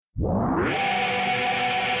Setting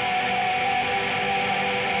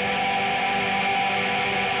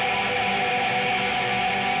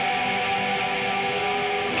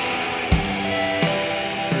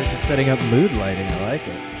up mood lighting. I like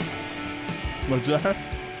it. What's that?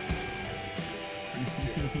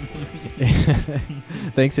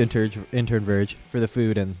 Thanks, Intern Verge, for the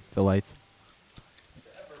food and the lights.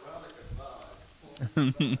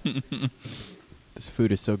 This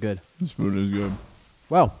food is so good. This food is good.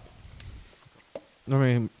 Well, let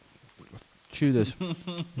me chew this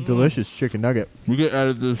delicious chicken nugget. We can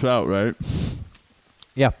edit this out, right?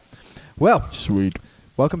 Yeah. Well, Sweet.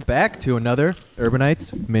 welcome back to another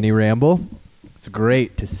Urbanites mini ramble. It's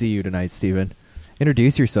great to see you tonight, Stephen.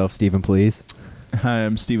 Introduce yourself, Stephen, please. Hi,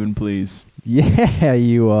 I'm Stephen, please. Yeah,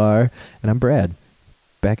 you are. And I'm Brad.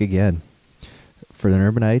 Back again for the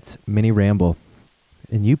Urbanites mini ramble.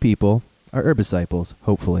 And you people are Urbisciples,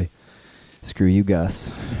 hopefully. Screw you, Gus,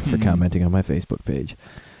 for commenting on my Facebook page.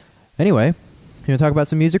 Anyway, you want to talk about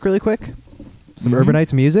some music really quick? Some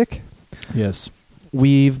Urbanites music? Yes.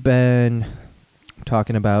 We've been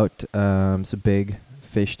talking about some big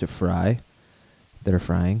fish to fry that are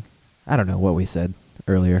frying. I don't know what we said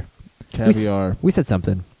earlier. Caviar. We said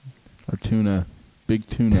something. Or tuna. Big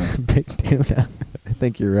tuna. Big tuna. I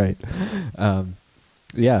think you're right.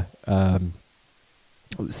 Yeah.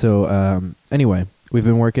 Anyway, we've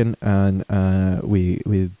been working on,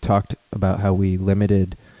 we talked about how we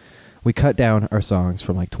cut down our songs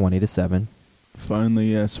from like 20 to 7.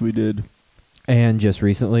 Finally, yes, we did. And just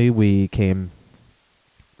recently we came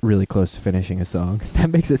really close to finishing a song. That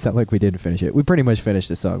makes it sound like we didn't finish it. We pretty much finished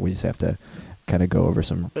the song. We just have to kind of go over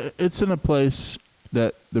some. It's in a place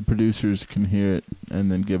that the producers can hear it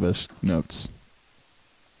and then give us notes.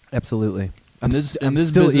 Absolutely. I'm I'm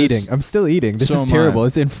still eating. This is terrible.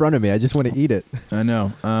 It's in front of me. I just want to eat it. I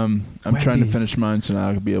know. I'm trying to finish mine so now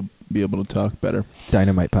I'll be able to talk better.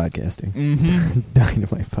 Dynamite podcasting. Mm-hmm.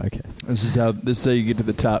 Dynamite podcasting. This is how you get to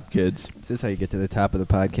the top, kids. This is how you get to the top of the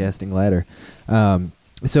podcasting ladder.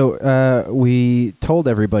 So we told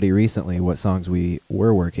everybody recently what songs we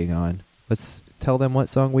were working on. Let's tell them what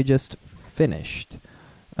song we just finished.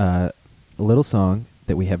 A little song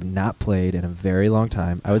that we have not played in a very long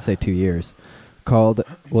time. I would say 2 years.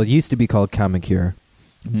 It used to be called Common Cure.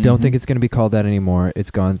 Mm-hmm. Don't think it's going to be called that anymore.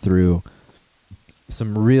 It's gone through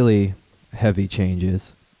some really heavy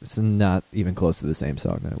changes. It's not even close to the same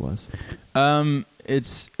song that it was.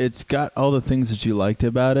 It's got all the things that you liked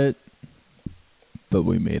about it, but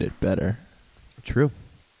we made it better. True.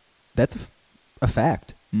 That's a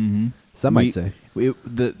fact. Mm-hmm. Some might say.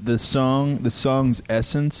 The song's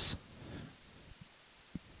essence,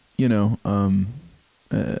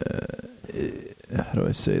 how do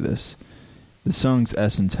I say this? The song's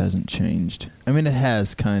essence hasn't changed. I mean, it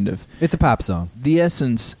has kind of. It's a pop song. The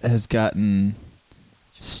essence has gotten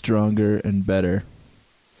stronger and better.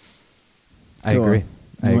 I agree.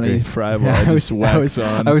 I want to eat fry while I just wax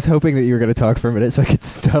on. I was hoping that you were going to talk for a minute so I could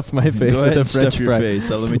stuff my face Go with ahead a and French stuff fry. Your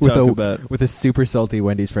face. Let me talk about with a super salty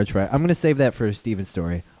Wendy's French fry. I'm going to save that for Steven's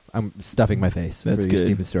story. I'm stuffing my face That's for good.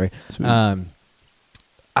 Steven's story. Sweet.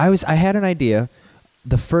 I had an idea.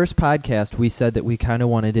 The first podcast, we said that we kind of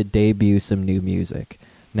wanted to debut some new music.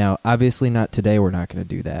 Now, obviously not today. We're not going to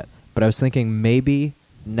do that. But I was thinking maybe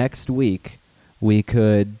next week we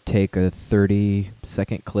could take a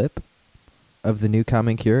 30-second clip of the new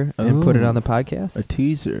Common Cure and put it on the podcast. A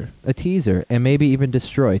teaser. A teaser. And maybe even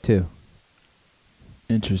Destroy, too.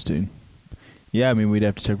 Interesting. Yeah, I mean, we'd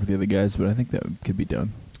have to check with the other guys, but I think that could be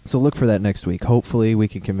done. So look for that next week. Hopefully we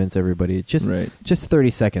can convince everybody. Just 30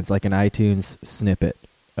 seconds, like an iTunes snippet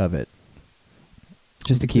of it.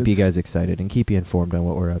 Just to keep you guys excited and keep you informed on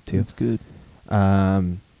what we're up to. That's good.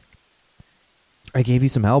 I gave you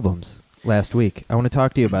some albums last week. I want to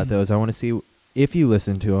talk to you about those. I want to see if you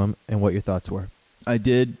listened to them and what your thoughts were. I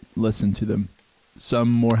did listen to them. Some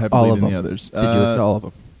more heavily than the others. Did you listen to all of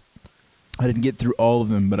them? I didn't get through all of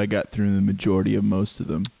them, but I got through the majority of most of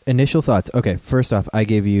them. Initial thoughts. Okay, first off, I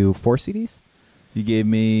gave you 4 CDs. You gave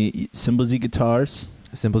me Cymbals E Guitars.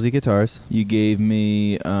 Cymbals E Guitars. You gave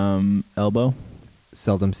me Elbow.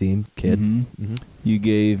 Seldom Seen Kid. Mm-hmm. Mm-hmm. You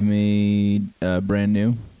gave me Brand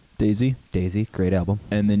New, Daisy. Daisy, great album.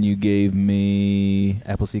 And then you gave me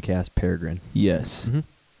Appleseed Cast, Peregrine. Yes. Mm-hmm.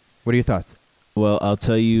 What are your thoughts? Well, I'll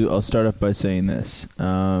start off by saying this.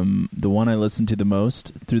 The one I listened to the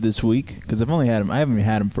most through this week, because I haven't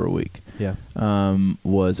had him for a week. Yeah.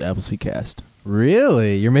 Was Appleseed Cast.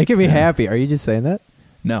 Really? You're making me happy. Are you just saying that?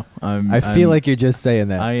 No, I feel like you're just saying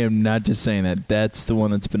that. I am not just saying that. That's the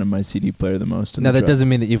one that's been in my CD player the most. Now, that doesn't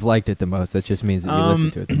mean that you've liked it the most. That just means that you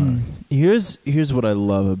listen to it the most. Here's what I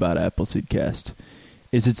love about Appleseed Cast.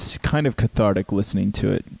 is it's kind of cathartic listening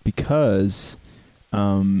to it because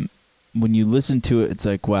when you listen to it, it's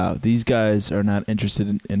like, wow, these guys are not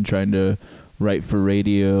interested in trying to write for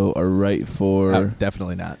radio or write for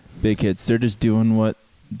definitely not big hits. They're just doing what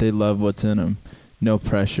they love, what's in them. No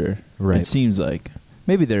pressure. Right. It seems like.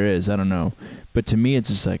 Maybe there is. I don't know. But to me, it's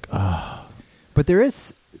just like, oh. But there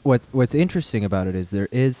is, what's interesting about it is there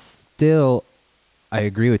is still, I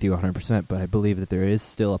agree with you 100%, but I believe that there is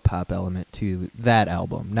still a pop element to that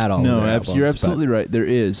album. Not all of their albums. You're absolutely right. There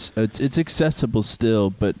is. It's accessible still,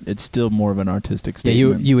 but it's still more of an artistic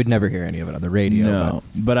statement. Yeah, you would never hear any of it on the radio. No,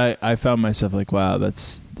 but I found myself like, wow,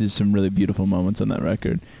 there's some really beautiful moments on that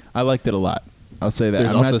record. I liked it a lot. I'll say that.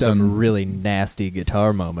 There's also some really nasty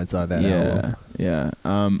guitar moments on that album. Yeah.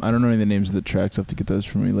 I don't know any of the names of the tracks. I'll have to get those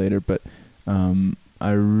from me later, but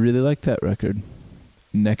I really like that record.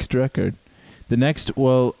 Next record. The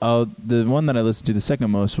one that I listened to the second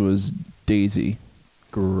most was Daisy.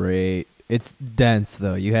 Great. It's dense,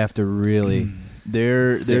 though. You have to really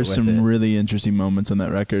There's some really interesting moments on that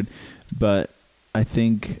record, but I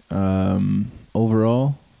think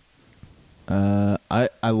overall, I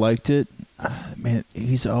liked it. Man,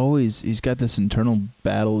 he's got this internal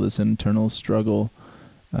battle, this internal struggle.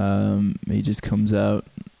 He just comes out.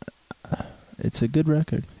 It's a good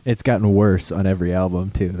record. It's gotten worse on every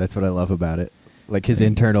album too. That's what I love about it. Like his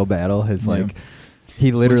internal battle is like,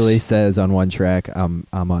 he literally says on one track, "I'm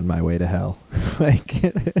on my way to hell." Like,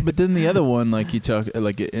 but then the other one, like you talk,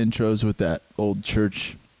 like it intros with that old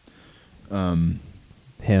church.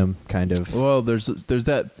 Him kind of. Well, there's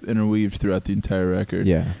that interweaved throughout the entire record.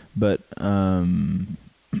 Yeah, but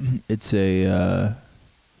it's a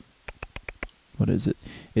what is it?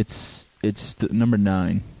 It's the number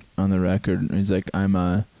 9 on the record. And he's like, I'm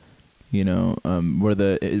where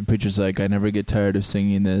the preacher's like, I never get tired of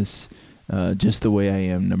singing this, just the way I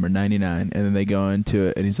am, number 99. And then they go into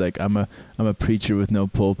it, and he's like, I'm a preacher with no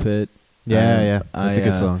pulpit. Yeah, that's a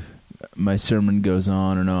good song. My sermon goes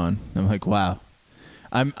on and on. I'm like, wow.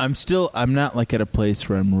 I'm not like at a place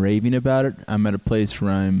where I'm raving about it. I'm at a place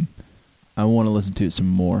where I want to listen to it some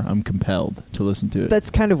more. I'm compelled to listen to it. That's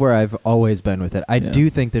kind of where I've always been with it. I do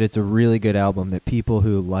think that it's a really good album that people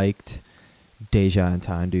who liked Deja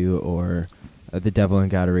Entendu or The Devil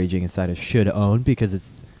and God Are Raging Inside Us should own,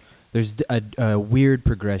 because there's a weird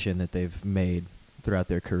progression that they've made throughout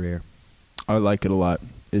their career. I like it a lot.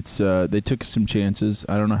 It's they took some chances.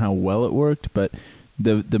 I don't know how well it worked, but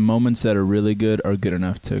the moments that are really good are good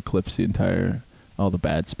enough to eclipse all the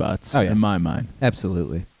bad spots in my mind.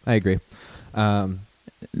 Absolutely. I agree.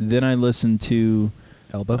 Then I listened to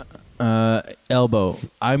Elbow. Elbow.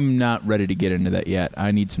 I'm not ready to get into that yet. I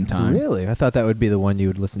need some time. Really? I thought that would be the one you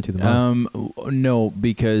would listen to the most. No,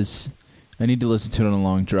 because I need to listen to it on a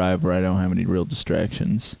long drive where I don't have any real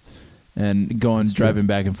distractions. And driving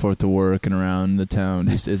back and forth to work and around the town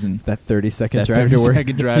just isn't... that 30-second drive to work?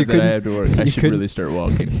 30-second drive that I have to work. I should really start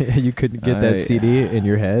walking. You couldn't get that CD in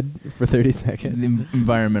your head for 30 seconds? The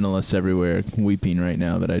environmentalists everywhere weeping right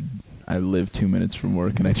now that I live 2 minutes from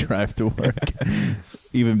work and I drive to work.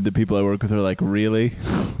 Even the people I work with are like, really?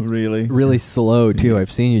 Really? Really slow, too.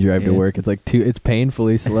 I've seen you drive to work. It's like it's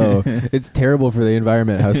painfully slow. It's terrible for the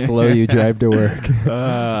environment how slow you drive to work.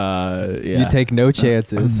 You take no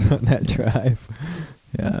chances on that drive.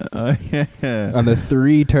 Yeah. On the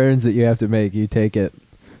 3 turns that you have to make, you take it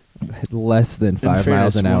less than 5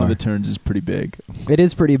 miles an hour. One of the turns is pretty big. It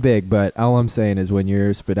is pretty big, but all I'm saying is when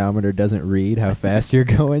your speedometer doesn't read how fast you're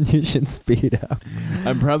going, you should speed up.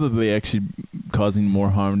 I'm probably actually causing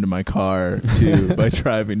more harm to my car too by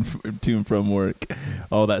driving to and from work.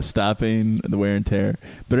 All that stopping, the wear and tear.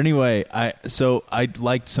 But anyway, I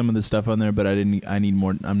liked some of the stuff on there, but I need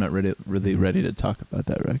more. I'm not really ready to talk about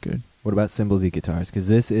that record. What about Cymbals Eat Guitars? Because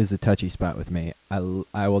this is a touchy spot with me. I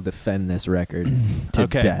will defend this record to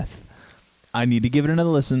death. I need to give it another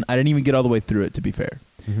listen. I didn't even get all the way through it, to be fair.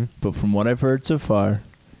 Mm-hmm. But from what I've heard so far,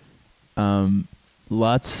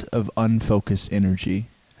 lots of unfocused energy.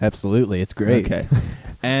 Absolutely. It's great. Okay.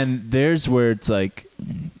 And there's where, like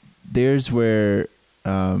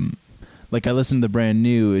I listened to the brand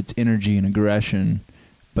new, it's energy and aggression,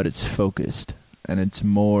 but it's focused. And it's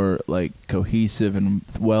more like cohesive and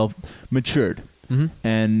well matured. Mm-hmm.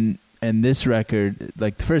 And this record,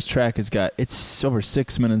 like the first track it's over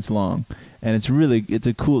 6 minutes long, and there's some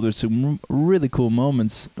really cool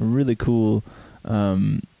moments, really cool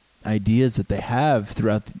ideas that they have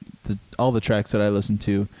throughout all the tracks that I listened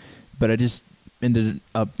to, but I just ended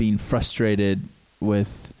up being frustrated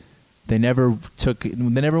with they never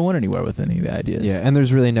went anywhere with any of the ideas. Yeah, and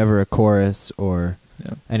there's really never a chorus or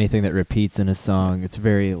anything that repeats in a song. It's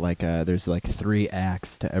very like there's like 3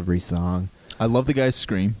 acts to every song. I love the guy's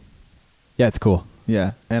scream. Yeah, it's cool.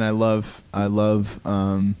 Yeah, and I love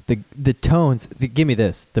The tones. Give me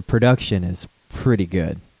this. The production is pretty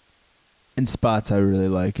good. in spots I really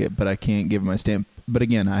like it, but I can't give it my stamp. But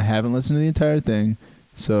again, I haven't listened to the entire thing,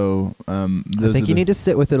 so I think you need to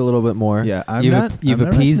sit with it a little bit more. Yeah, You've not appeased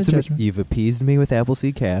rushing to me. judgment. You've appeased me with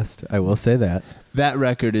Appleseed Cast. I will say that. That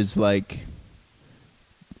record is like,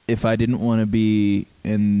 if I didn't want to be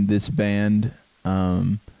in this band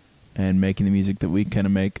and making the music that we kind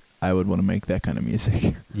of make, I would want to make that kind of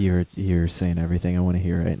music. You're saying everything I want to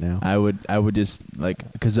hear right now. I would just like,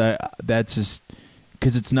 because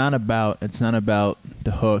it's not about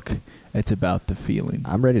the hook. It's about the feeling.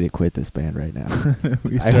 I'm ready to quit this band right now.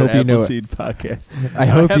 We I hope you know it. Appleseed Podcast. I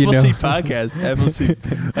hope you know. Appleseed Podcast. Appleseed.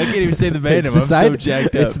 I can't even say the band name. I'm so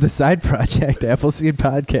jacked up. It's the side project, Appleseed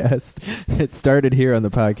Podcast. It started here on the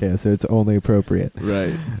podcast, so it's only appropriate.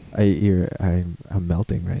 Right. I'm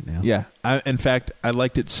melting right now. Yeah. In fact, I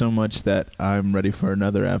liked it so much that I'm ready for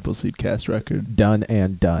another Appleseed Cast record. Done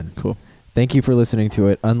and done. Cool. Thank you for listening to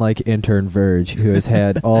it. Unlike intern Verge, who has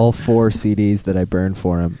had all 4 CDs that I burned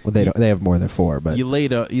for him. Well, they have more than 4, but You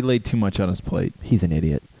laid too much on his plate. he's an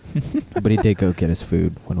idiot. But he did go get us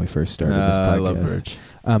food when we first started this podcast. I love Verge.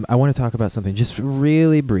 I want to talk about something just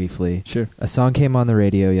really briefly. Sure. A song came on the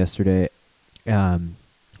radio yesterday, and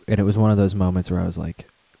it was one of those moments where I was like,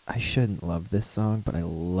 I shouldn't love this song, but I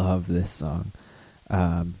love this song. So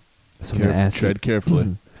I'm going to ask Tread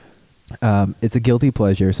carefully. It's a guilty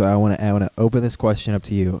pleasure, so I want to open this question up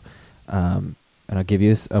to you, and I'll give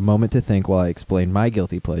you a moment to think while I explain my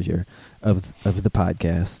guilty pleasure of the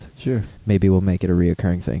podcast. Sure. Maybe we'll make it a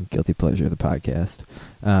reoccurring thing. Guilty pleasure of the podcast.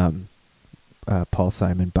 Paul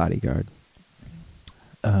Simon, Bodyguard.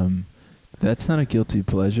 That's not a guilty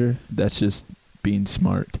pleasure. That's just being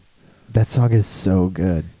smart. That song is so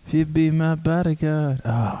good. If you be my bodyguard.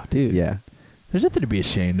 Oh, dude. Yeah. There's nothing to be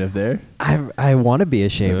ashamed of there. I want to be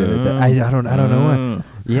ashamed of it. I don't know what.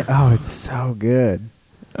 Yeah. Oh, it's so good.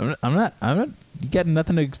 I'm not. You got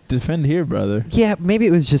nothing to defend here, brother. Yeah, maybe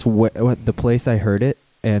it was just what the place I heard it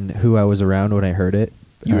and who I was around when I heard it.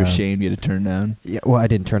 You were ashamed you had to turn down. Yeah. Well, I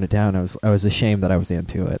didn't turn it down. I was ashamed that I was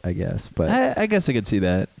into it, I guess. But I guess I could see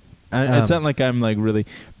that. It's not like I'm like really.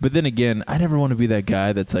 But then again, I never want to be that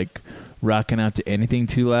guy that's like rocking out to anything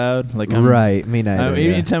too loud. Like right. Me neither.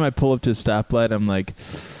 Yeah. Anytime I pull up to a stoplight, I'm like,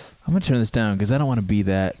 I'm gonna turn this down because I don't want to be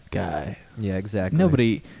that guy. Yeah. Exactly.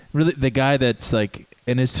 Nobody really. The guy that's like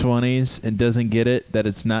in his 20s and doesn't get it that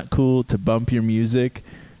it's not cool to bump your music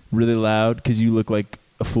really loud because you look like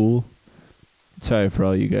a fool. Sorry for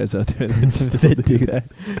all you guys out there that just do that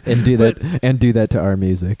and do that to our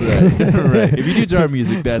music. Right. Right. If you do to our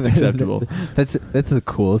music, that's acceptable. That's the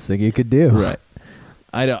coolest thing you could do. Right.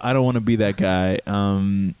 I don't want to be that guy.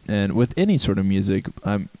 And with any sort of music,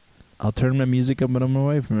 I'll turn my music up, but I'm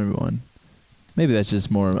away from everyone. Maybe that's just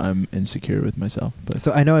more I'm insecure with myself. But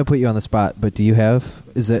So I know I put you on the spot, but do you have?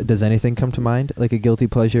 Does anything come to mind like a guilty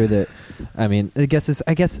pleasure that? I mean, I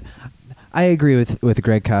guess I agree with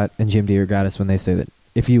Greg Kot and Jim DeRogatis when they say that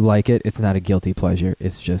if you like it, it's not a guilty pleasure.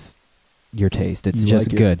 It's just your taste. It's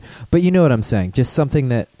just good. But you know what I'm saying? Just something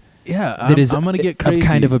that. Yeah, I'm going to get crazy.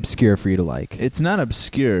 Kind of obscure for you to like. It's not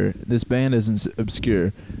obscure. This band isn't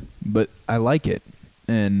obscure, but I like it,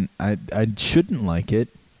 and I shouldn't like it.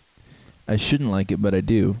 I shouldn't like it, but I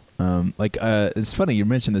do. It's funny you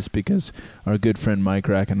mentioned this because our good friend Mike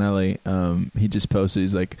Racanelli, he just posted.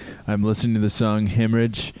 He's like, I'm listening to the song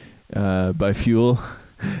 "Hemorrhage" by Fuel,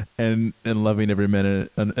 and loving every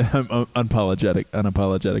minute. And I'm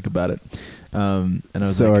unapologetic about it. And I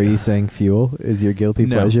was so like, are you saying Fuel is your guilty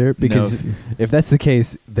No, pleasure? Because no. if that's the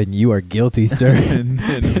case, then you are guilty, sir.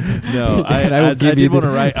 No, I did want to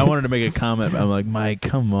write. I wanted to make a comment. I'm like, Mike,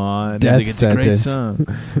 come on. Death He's like, it's a great sentence.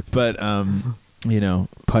 song. But,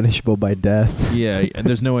 punishable by death. yeah, and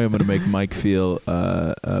there's no way I'm going to make Mike feel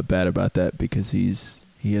bad about that because he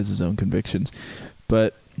has his own convictions.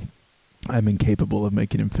 But I'm incapable of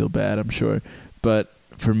making him feel bad, I'm sure. But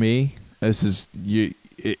for me, this is you.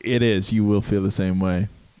 It is. You will feel the same way.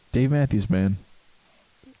 Dave Matthews, man.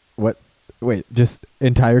 What? Wait, just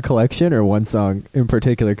entire collection or one song in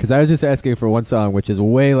particular? Because I was just asking for one song, which is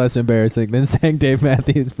way less embarrassing than saying Dave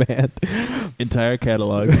Matthews Band. Entire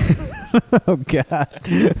catalog. Oh, God.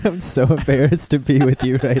 I'm so embarrassed to be with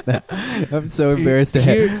you right now. I'm so embarrassed to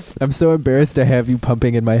have you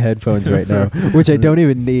pumping in my headphones right now, which I don't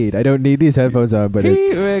even need. I don't need these headphones on, but He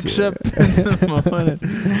wakes up in the morning.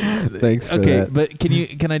 Thanks for okay, that. but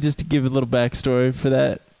can I just give a little backstory for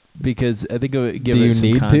that? Because I think it would give Do you it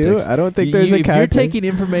some need context. to? I don't think there's a If context. you're taking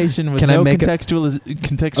information with Can I no make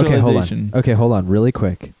contextualization. Okay, hold on. Really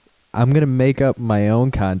quick. I'm gonna make up my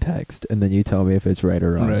own context, and then you tell me if it's right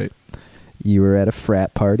or wrong. Right. You were at a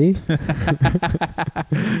frat party.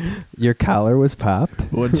 Your collar was popped.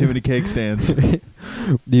 One too many cake stands.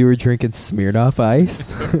 You were drinking Smirnoff Ice.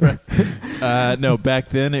 No, back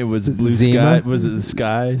then it was blue Zima? sky. Was it the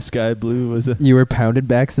sky? Sky blue? Was it? You were pounding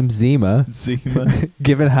back some Zima, Zima.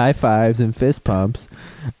 giving high fives and fist pumps,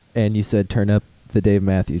 and you said, "Turn up the Dave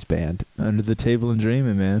Matthews Band." Under the table and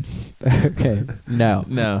dreaming, man. Okay. No.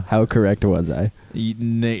 No. How correct was I?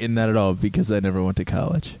 Not at all, because I never went to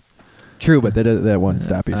college. True, but that won't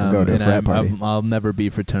stop you from going to a and frat party. I'll never be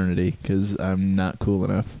fraternity because I'm not cool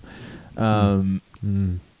enough. But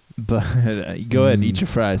go ahead and eat your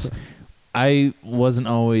fries. I wasn't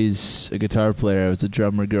always a guitar player. I was a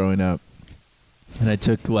drummer growing up, and I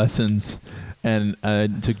took lessons. And I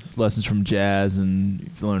took lessons from jazz and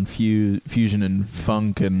learned fusion and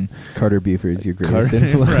funk and Carter Buford's your greatest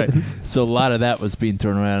influence. Right. So a lot of that was being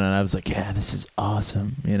thrown around, and I was like, "Yeah, this is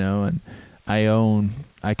awesome," And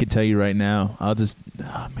I could tell you right now, this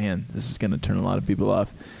is gonna turn a lot of people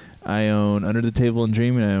off. I own Under the Table and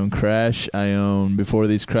Dreaming. I own Crash. I own Before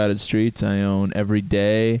These Crowded Streets. I own Every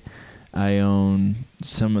Day. I own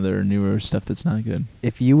some of their newer stuff that's not good.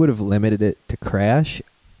 If you would have limited it to Crash,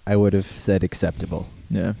 I would have said acceptable.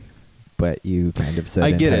 Yeah. But you kind of said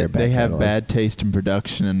I get entire it. back They have catalog. bad taste in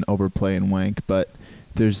production and overplay and wank, but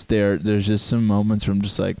there's just some moments where I'm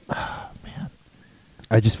just like, oh, man.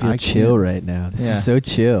 I just feel chill right now. This is so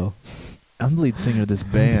chill. I'm the lead singer of this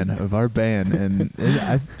band, of our band, and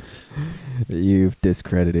You've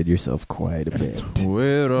discredited yourself quite a bit.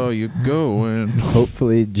 Where are you going?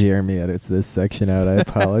 Hopefully Jeremy edits this section out. I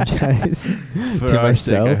apologize For to our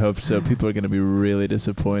myself. sake, I hope so. People are going to be really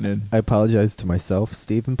disappointed. I apologize to myself,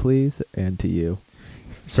 Stephen, please, and to you.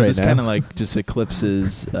 So right this now. kind of like just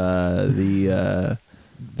eclipses the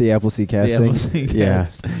Appleseed casting. Appleseed Yeah.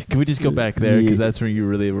 cast. Can we just go back there, because that's where you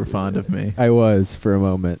really were fond of me. I was for a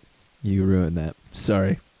moment. You ruined that.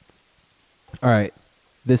 Sorry. All right.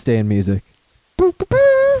 This day in music.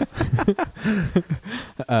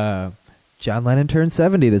 John Lennon turned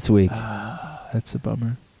 70 this week. That's a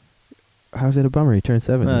bummer. How's it a bummer? He turned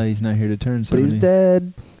 70. He's not here to turn but 70. he's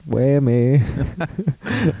dead. Whammy.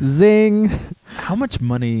 Zing. How much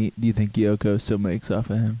money do you think Yoko still makes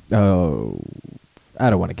off of him? Oh,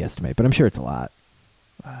 I don't want to guesstimate, but I'm sure it's a lot.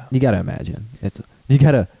 Wow. You got to imagine.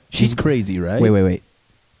 She's crazy, right? Wait.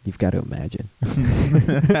 You've got to imagine.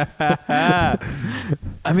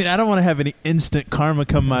 I mean, I don't want to have any instant karma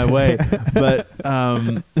come my way, but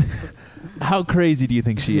how crazy do you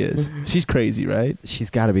think she is? She's crazy, right? She's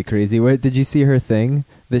got to be crazy. Wait, did you see her thing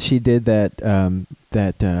that she did that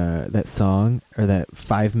song or that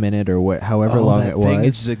 5 minute or however long it was?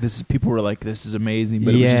 It's just like people were like, "This is amazing,"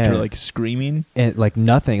 but it was just her like screaming and like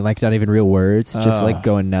nothing, like not even real words, just like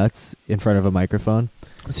going nuts in front of a microphone.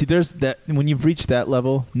 See, there's that when you've reached that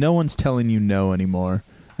level, no one's telling you no anymore,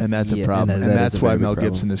 and that's a problem. And that's why Mel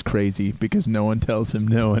problem. Gibson is crazy, because no one tells him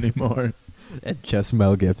no anymore. And just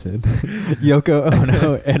Mel Gibson. Yoko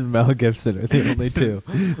Ono and Mel Gibson are the only two.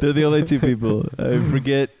 They're the only two people. I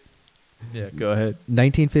forget. Yeah, go ahead.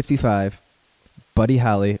 1955, Buddy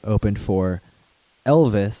Holly opened for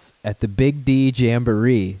Elvis at the Big D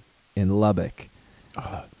Jamboree in Lubbock.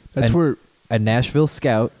 That's where a Nashville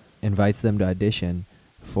scout invites them to audition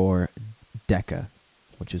for Decca,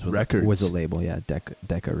 which was Records. Was a label, yeah,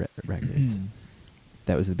 Decca Records.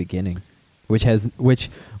 That was the beginning, which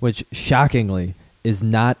shockingly is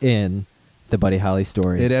not in the Buddy Holly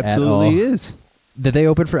story. It absolutely at all. is. Did they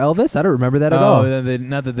open for Elvis? I don't remember that at all.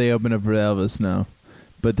 Not that they opened up for Elvis, no,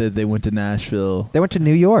 but that they went to Nashville. They went to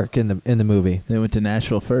New York in the movie. They went to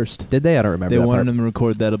Nashville first. Did they? I don't remember. They that wanted part. them to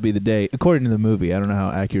record "That'll Be the Day," according to the movie. I don't know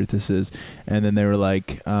how accurate this is. And then they were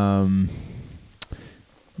like,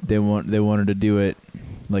 they wanted to do it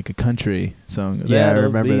like a country song. Yeah, I That'll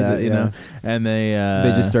remember be that. you know. And they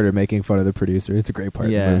just started making fun of the producer. It's a great part.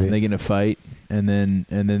 Yeah, of the movie. they get in a fight, and then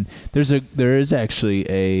there is actually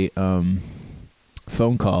a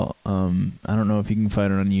phone call. I don't know if you can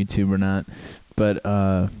find it on YouTube or not, but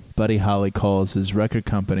Buddy Holly calls his record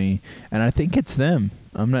company, and I think it's them.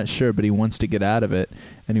 I'm not sure, but he wants to get out of it,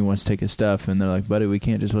 and he wants to take his stuff, and they're like, "Buddy, we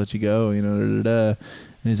can't just let you go," you know. Da, da, da.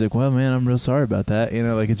 And he's like, "Well, man, I'm real sorry about that." You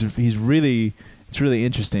know, like it's really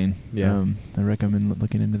interesting. Yeah. I recommend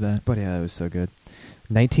looking into that. But yeah, it was so good.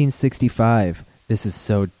 1965. This is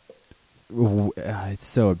so it's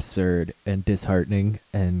so absurd and disheartening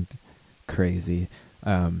and crazy.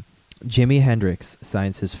 Jimi Hendrix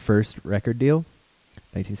signs his first record deal,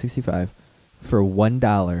 1965, for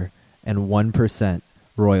 $1 and 1%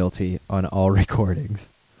 royalty on all recordings.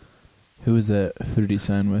 Who was that? Who did he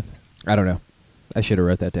sign with? I don't know. I should have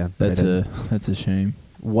wrote that down. That's a shame.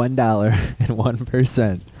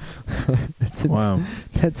 $1.01%. Wow.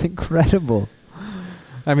 That's incredible.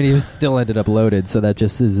 I mean, he still ended up loaded, so that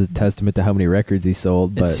just is a testament to how many records he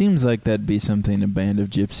sold. It But seems like that'd be something a band of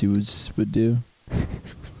gypsies would do.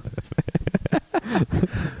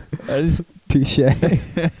 I just touche.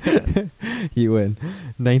 You win.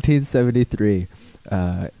 1973.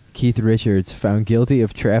 Keith Richards found guilty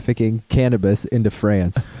of trafficking cannabis into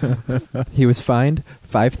France. He was fined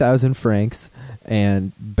 5,000 francs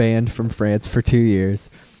and banned from France for 2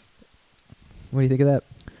 years. What do you think of that?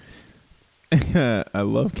 I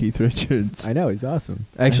love Keith Richards. I know, he's awesome.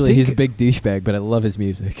 Actually, he's a big douchebag, but I love his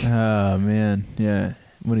music. Oh, man. Yeah.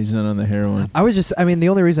 When he's not on the heroin. The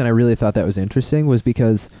only reason I really thought that was interesting was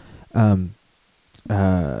because the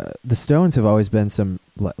Stones have always been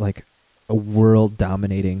like a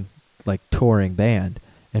world-dominating, like, touring band.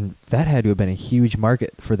 And that had to have been a huge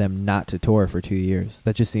market for them not to tour for 2 years.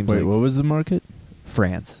 That just seems like... Wait, what was the market?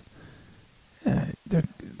 France. Yeah,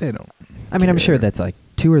 they don't... I mean, I'm sure that's like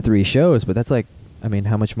 2 or 3 shows, but that's like... I mean,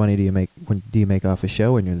 how much money do you make off a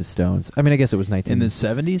show when you're the Stones? I mean, I guess it was In the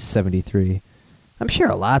 70s? 73. I'm sure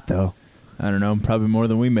a lot, though. I don't know. Probably more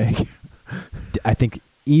than we make. I think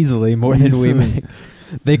easily more than we make.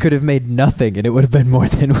 They could have made nothing, and it would have been more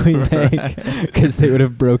than we make, because they would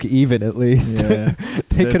have broke even at least. Yeah,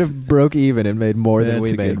 they could have broke even and made more than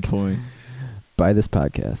we make. make. That's a good point. By this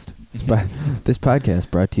podcast. This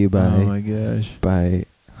podcast brought to you by... Oh, my gosh. By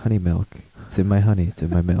Honey Milk. It's in my honey. It's in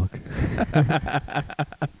my milk.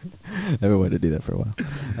 Never wanted to do that for a while.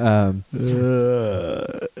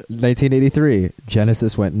 1983,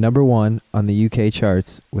 Genesis went #1 on the UK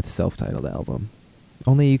charts with self-titled album.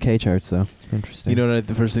 Only UK charts, though. Interesting. You know what?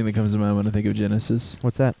 The first thing that comes to mind when I think of Genesis?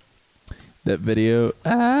 What's that? That video,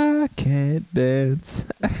 I can't dance.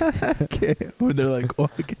 I can't. When they're like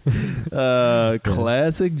walking.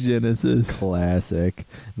 Classic Genesis. Classic.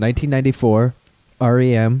 1994,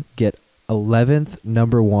 REM get 11th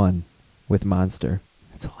 #1 with Monster.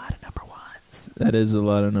 That's a lot of #1s. That is a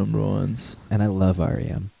lot of #1s. And I love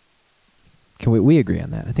REM. Can we agree on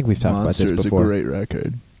that? I think we've talked Monster about this before. Monster is a great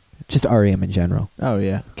record. Just REM in general. Oh,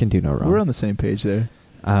 yeah. Can do no wrong. We're on the same page there.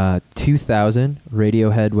 2000,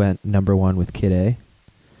 Radiohead went #1 with Kid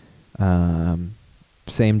A.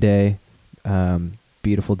 Same day,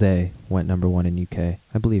 Beautiful Day went #1 in UK.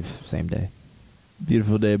 I believe same day.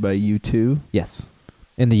 Beautiful Day by U2. Yes.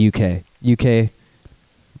 In the UK. UK,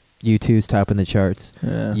 U2's top in the charts.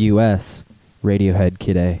 Yeah. US, Radiohead,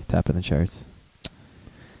 Kid A, top in the charts.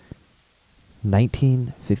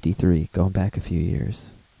 1953, going back a few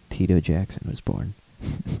years, Tito Jackson was born.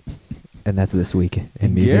 And that's this week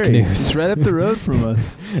in music Gary, news. It's right up the road from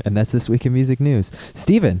us. And that's this week in music news.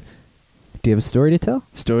 Steven, do you have a story to tell?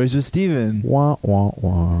 Stories with Steven. Wah, wah,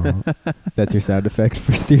 wah. That's your sound effect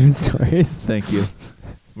for Steven Stories. Thank you.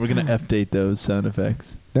 We're going to update those sound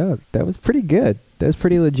effects. No, that was pretty good. That was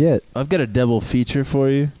pretty legit. I've got a double feature for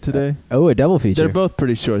you today. A double feature. They're both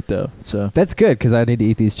pretty short, though. So That's good, because I need to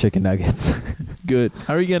eat these chicken nuggets. Good.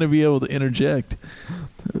 How are you going to be able to interject?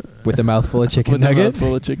 With a mouthful of chicken With nuggets? a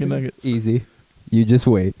mouthful of chicken nuggets. Easy. You just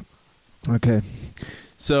wait. Okay.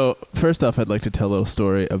 So, first off, I'd like to tell a little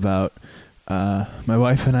story about my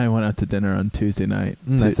wife and I went out to dinner on Tuesday night.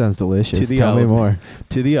 That sounds delicious. to the Tell me more.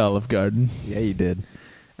 To the Olive Garden. Yeah, you did.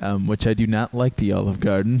 Which I do not like the Olive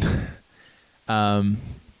Garden.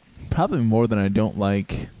 Probably more than I don't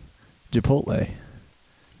like Chipotle.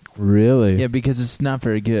 Really? Yeah, because it's not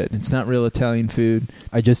very good. It's not real Italian food.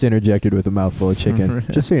 I just interjected with a mouthful of chicken.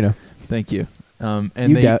 Just so you know. Thank you. And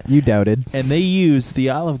you doubted. And the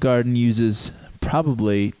Olive Garden uses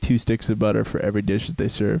probably 2 sticks of butter for every dish that they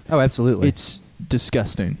serve. Oh, absolutely. It's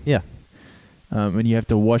disgusting. Yeah. And you have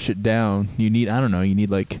to wash it down. You need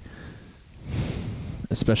like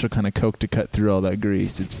a special kind of Coke to cut through all that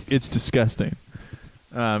grease. It's disgusting.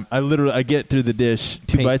 I get through the dish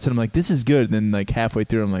 2 bites and I'm like, this is good. And then like halfway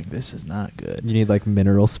through I'm like, this is not good. You need like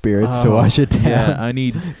mineral spirits to wash it down. Yeah, I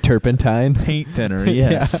need turpentine. Paint thinner,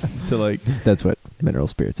 yes. To like That's what mineral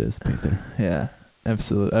spirits is, paint thinner. Yeah,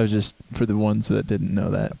 absolutely. I was just for the ones that didn't know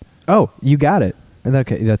that. Oh, you got it.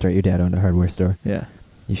 Okay, that's right. Your dad owned a hardware store. Yeah.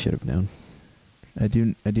 You should have known. I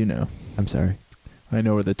do know. I'm sorry. I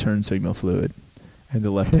know where the turn signal fluid and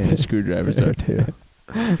the left-handed screwdrivers are too.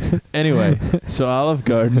 Anyway, so Olive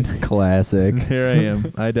Garden. Classic. Here I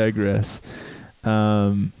am. I digress.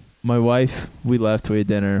 My wife, we left, we had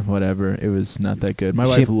dinner, whatever. It was not that good. My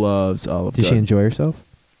wife loves Olive Garden. Did she enjoy herself?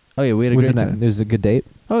 Oh, yeah, we had a great time. It was a good date?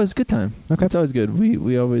 Oh, it was a good time. Okay. It's always good. We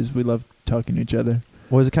love talking to each other.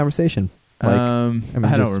 What was the conversation? Like,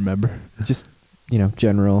 I don't remember. Just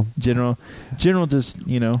general. General, just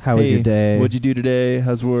How was hey, your day? What'd you do today?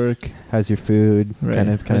 How's work? How's your food? Right. Kind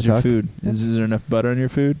of How's your talk. food? Is there enough butter on your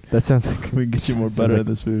food? That sounds like We can get you more sounds butter like- on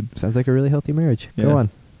this food. Sounds like a really healthy marriage. Yeah. Go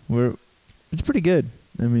on. It's pretty good.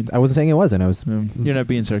 I mean, I wasn't saying it wasn't. you're not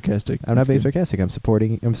being sarcastic. I'm not That's being good. sarcastic.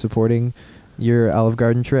 I'm supporting your Olive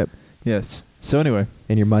Garden trip Yes. So anyway,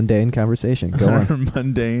 and your mundane conversation. Go our on.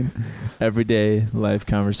 mundane, everyday life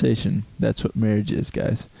conversation. That's what marriage is,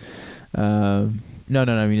 guys. No.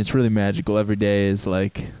 I mean, it's really magical. Every day is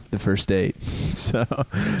like the first date. So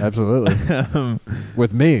Absolutely.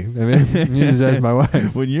 With me. I mean, you just ask my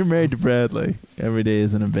wife. when you're married to Bradley, every day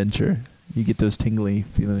is an adventure. You get those tingly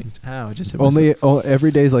feelings. Ow, I just hit myself.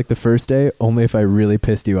 Every day is like the first day, only if I really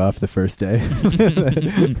pissed you off the first day.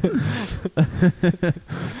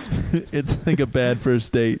 It's like a bad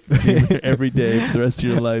first date every day for the rest of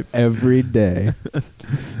your life. Every day.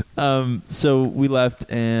 So we left,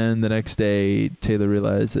 and the next day Taylor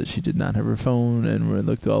realized that she did not have her phone, and we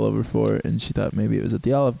looked all over for it, and she thought maybe it was at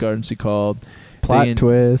the Olive Garden. She called. Plot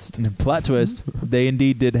twist. Plot twist. They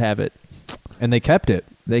indeed did have it. And they kept it.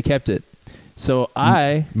 They kept it. So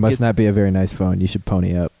I Must not be a very nice phone. You should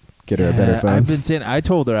pony up. Get her a better phone. I've been saying. I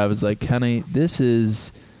told her, I was like, honey, this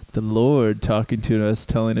is the Lord talking to us,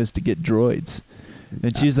 telling us to get droids.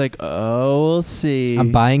 And she's like, oh, we'll see.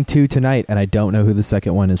 I'm buying 2 tonight, and I don't know who the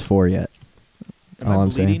second one is for yet. Am all I I'm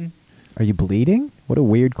bleeding? saying. Are you bleeding? What a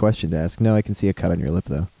weird question to ask. No, I can see a cut on your lip,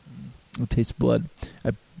 though. It tastes blood.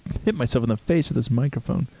 I hit myself in the face with this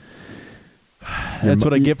microphone. Your That's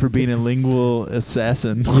what I mi- get for being a lingual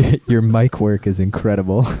assassin. Your mic work is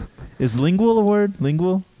incredible. Is lingual a word?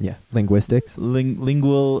 Lingual? Yeah. Linguistics.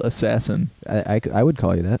 Lingual assassin. I would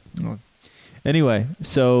call you that. Anyway,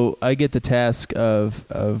 so I get the task of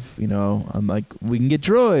I'm like, we can get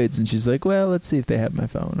droids, and she's like, well, let's see if they have my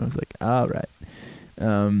phone. I was like, all right.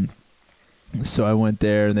 So I went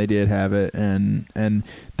there, and they did have it, and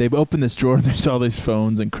they've opened this drawer, and there's all these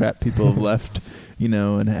phones and crap people have left,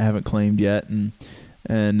 and haven't claimed yet,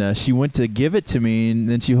 and she went to give it to me, and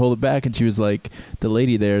then she held it back, and she was like, the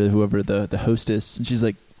lady there, whoever the hostess, and she's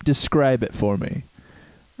like, describe it for me,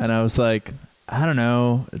 and I was like, I don't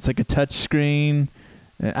know, it's like a touch screen.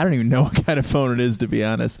 I don't even know what kind of phone it is, to be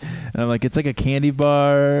honest. And I'm like, it's like a candy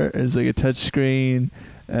bar. It's like a touch screen.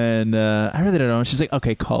 And I really don't know. She's like,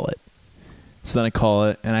 okay, call it. So then I call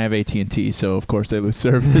it, and I have AT&T, so of course they lose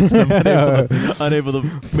service. I'm unable to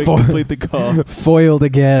complete the call. Foiled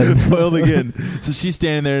again. Foiled again. So she's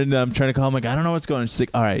standing there, and I'm trying to call. I'm like, I don't know what's going on. She's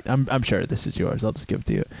like, all right, I'm sure this is yours. I'll just give it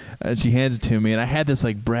to you. And she hands it to me, and I had this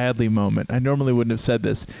like Bradley moment. I normally wouldn't have said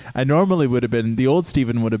this. I normally would have been, the old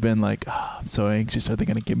Steven would have been like, oh, I'm so anxious. Are they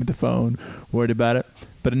going to give me the phone? Worried about it.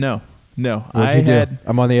 But no. What'd you do?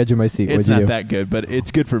 I'm on the edge of my seat. It's What'd you not do? that good, but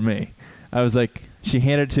it's good for me. I was like, she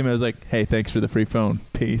handed it to me. I was like, hey, thanks for the free phone.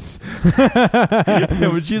 Peace.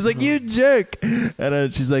 And she's like, you jerk.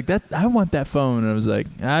 And she's like, I want that phone. And I was like,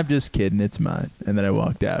 I'm just kidding. It's mine. And then I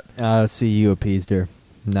walked out. See, you appeased her.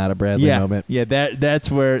 Not a Bradley moment. Yeah,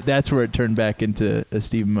 that's where it turned back into a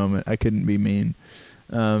Steven moment. I couldn't be mean.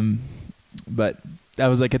 But I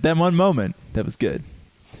was like, at that one moment, that was good.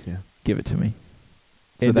 Yeah. Give it to me.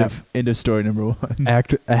 So End of story number 1.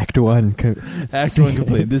 Act 1. Act 1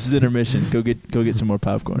 complete. This is intermission. Go get some more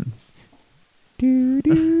popcorn. I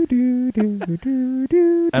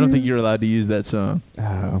don't think you're allowed to use that song.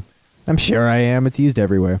 Oh, I'm sure I am. It's used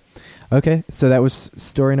everywhere. Okay, so that was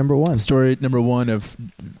story number 1. Story number 1 of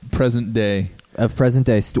present day. Of present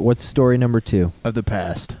day. What's story number 2? Of the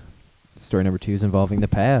past. Story number 2 is involving the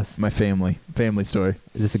past. My family story.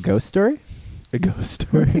 Is this a ghost story? A ghost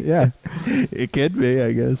story. Yeah. It could be,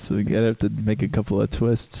 I guess. We gotta have to make a couple of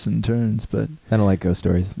twists and turns, but I don't like ghost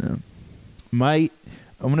stories. no. I'm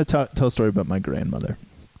gonna tell a story about my grandmother.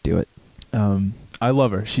 Do it. I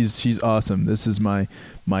love her. She's awesome. This is my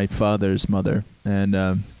father's mother,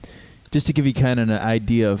 and just to give you kind of an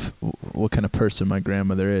idea of what kind of person my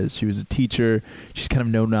grandmother is, she was a teacher. She's kind of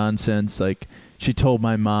no nonsense. Like, she told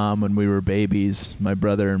my mom when we were babies, my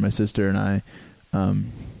brother and my sister and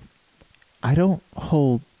I don't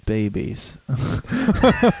hold babies.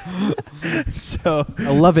 So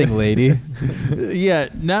A loving lady. yeah,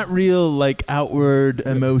 not real like outward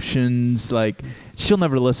emotions. Like, she'll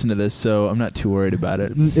never listen to this, so I'm not too worried about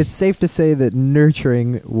it. It's safe to say that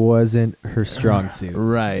nurturing wasn't her strong suit.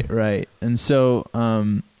 Right. And so,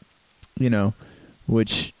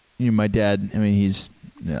 which my dad. I mean,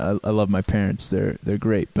 I love my parents. They're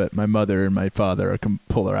great, but my mother and my father are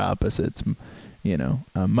polar opposites.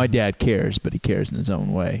 My dad cares, but he cares in his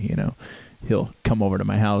own way. He'll come over to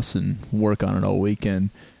my house and work on it all weekend,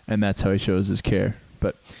 and that's how he shows his care.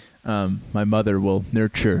 But My mother will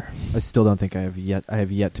nurture. I still don't think I have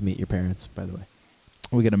yet to meet your parents, by the way.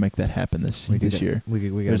 We're gonna make that happen this year. We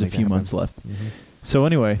gotta There's a make that few happen. months left. Mhm. So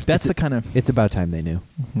anyway, that's the kind of It's about time they knew.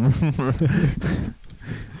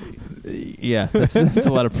 yeah. That's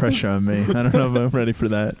a lot of pressure on me. I don't know if I'm ready for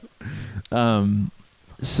that.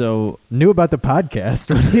 So Knew about the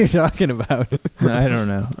podcast. What are you talking about? I don't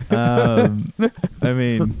know. I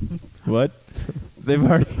mean, what? They've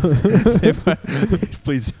already.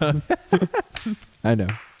 Please don't. I know.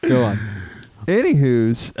 Go on.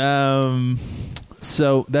 Anywho's,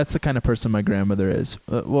 so that's the kind of person my grandmother is.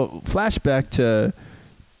 Well, flashback to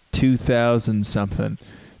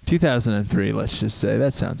 2003. Let's just say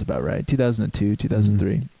that sounds about right. 2002,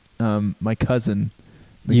 2003. My cousin.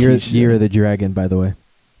 Year of the Dragon, by the way.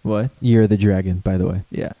 What? Year of the Dragon, by the way.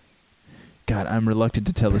 Yeah. God, I'm reluctant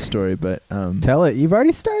to tell the story, but Tell it. You've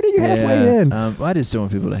already started. You're halfway in. I just don't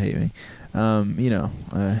want people to hate me.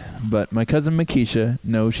 But my cousin Makisha,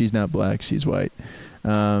 no, she's not black. She's white.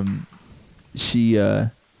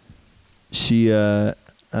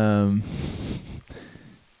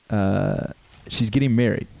 She's getting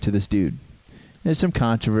married to this dude. There's some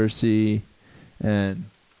controversy, and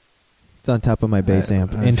It's on top of my bass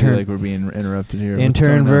amp. I feel like we're being interrupted here. What's Intern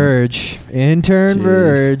going on? Verge. Intern Jeez.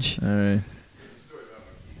 Verge. All right.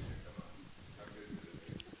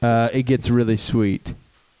 It gets really sweet.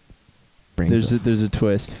 There's a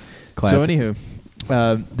twist. Classic. So anywho,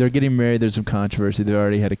 they're getting married. There's some controversy. They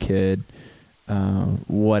already had a kid.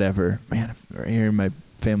 Whatever. Man, if they're hearing my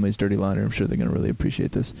family's dirty laundry, I'm sure they're going to really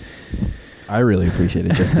appreciate this. I really appreciate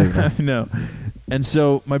it, just so you know. I know. And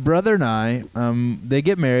so my brother and I, they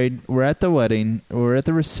get married. We're at the wedding. We're at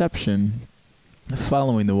the reception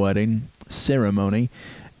following the wedding ceremony.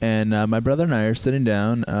 And my brother and I are sitting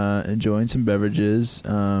down, enjoying some beverages,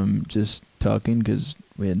 just talking because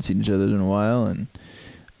we hadn't seen each other in a while. And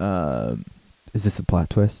Is this the plot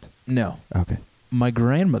twist? no, Okay. my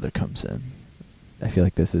grandmother comes in. I feel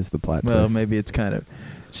like this is the plot Well, twist. maybe it's kind of.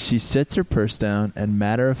 She sits her purse down and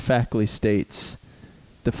matter-of-factly states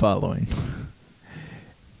the following.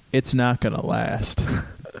 It's not going to last.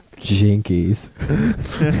 Jinkies.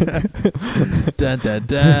 Dun, dun,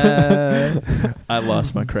 dun. I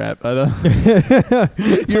lost my crap.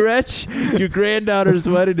 You're at your granddaughter's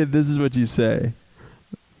wedding and this is what you say.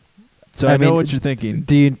 So I know mean, what you're thinking.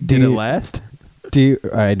 Did it last?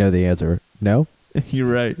 I know the answer. No?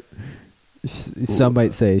 You're right. Some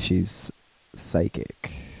might say she's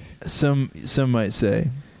psychic. Some might say.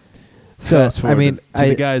 So, Fast I forward mean, to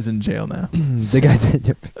the guy's in jail now. the guy's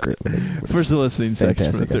For soliciting sex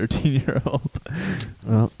from a Fantastic. 13-year-old.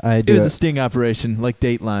 Well, I It do. was a sting operation, like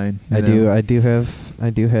Dateline. I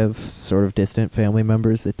do have sort of distant family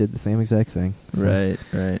members that did the same exact thing. So, Right.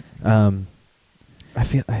 I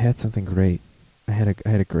feel I had something great. I had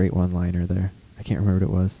a great one-liner there. I can't remember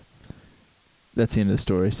what it was. That's the end of the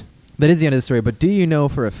stories. That is the end of the story. But do you know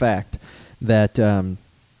for a fact that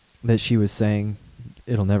that she was saying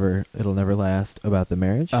it'll never last about the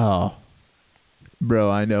marriage? Oh, bro,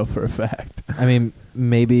 I know for a fact. I mean,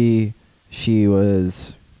 maybe she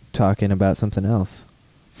was talking about something else.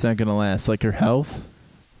 It's not gonna last. Like her health?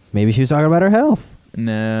 Maybe she was talking about her health.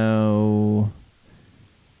 No,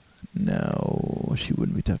 she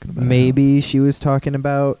wouldn't be talking about. Maybe she was talking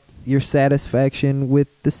about your satisfaction with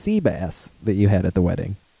the sea bass that you had at the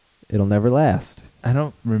wedding. It'll never last. I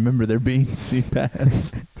don't remember there being sea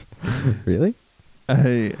bass. Really?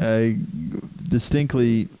 I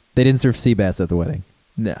distinctly They didn't serve sea bass at the wedding.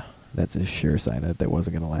 no. That's a sure sign that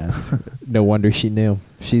wasn't going to last. No wonder she knew.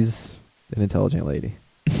 She's an intelligent lady.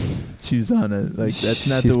 She was on it. Like that's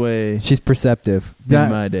not She's- the way She's perceptive. in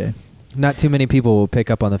my day. Not too many people will pick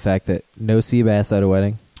up on the fact that no sea bass at a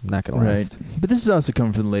wedding. Not going to Right. last. But this is also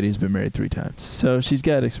coming from the lady who's been married 3 times, so she's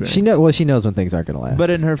got experience. She knows when things aren't going to last. But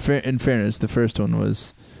in her in fairness, the first one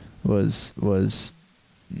was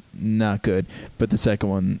not good, but the second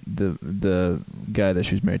one, the guy that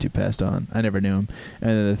she was married to passed on. I never knew him, and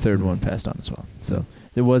then the third one passed on as well. So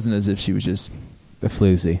it wasn't as if she was just the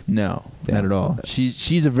floozy. no, Yeah. not at all.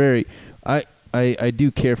 She's a very I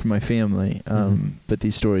do care for my family, but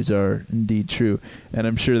these stories are indeed true, and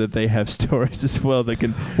I'm sure that they have stories as well that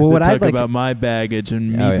can Well, what talk I'd like about my baggage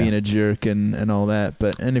and me Oh, yeah. being a jerk and all that.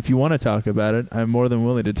 And if you want to talk about it, I'm more than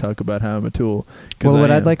willing to talk about how I'm a tool. Well, what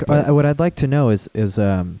I'd like to know is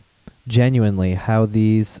genuinely how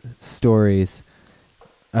these stories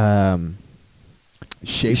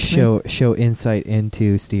shape show insight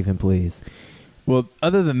into Stephen Please. Well,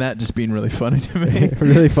 other than that, just being really funny to me.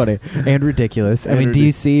 Really funny and ridiculous. I And mean, do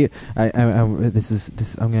you see? I'm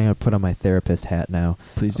going to put on my therapist hat now.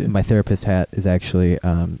 Please do. My therapist hat is actually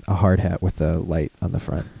a hard hat with a light on the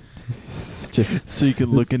front. It's just So you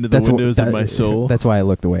can look into the windows of my soul. That's why I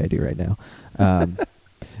look the way I do right now.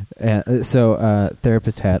 And so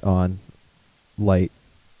therapist hat on, light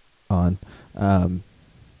on.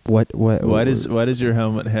 Why does your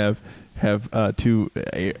helmet have two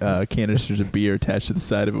canisters of beer attached to the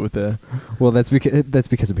side of it with a? Well, that's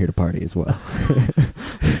because I'm here to party as well.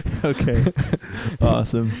 Okay,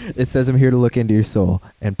 awesome. It says I'm here to look into your soul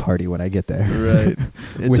and party when I get there. Right.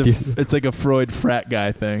 It's like a Freud frat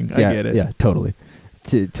guy thing. Yeah, I get it. Yeah, totally,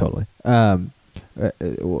 totally. How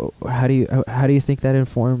do you think that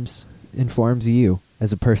informs you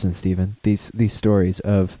as a person, Stephen? These stories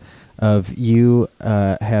of you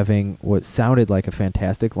having what sounded like a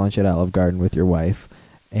fantastic lunch at Olive Garden with your wife,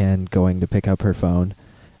 and going to pick up her phone,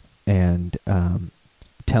 and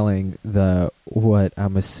telling what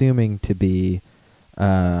I'm assuming to be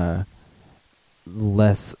less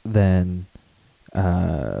than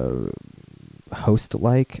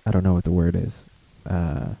host-like. I don't know what the word is.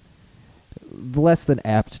 Less than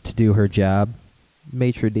apt to do her job,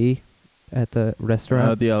 maitre d' at the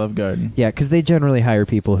restaurant. The Olive Garden. Yeah, because they generally hire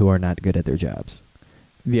people who are not good at their jobs.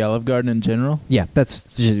 The Olive Garden in general? Yeah, that's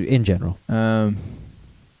in general.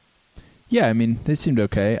 Yeah, I mean, they seemed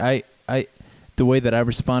okay. The way that I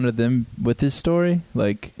responded to them with this story,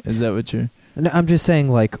 like, is that what you're? No, I'm just saying,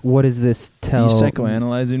 like, what does this tell? Are you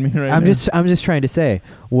psychoanalyzing me right now? I'm just trying to say,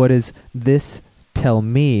 what does this tell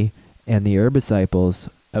me and the Herbisciples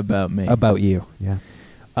about me? About you? Yeah.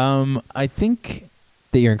 I think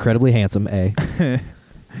that you're incredibly handsome. A.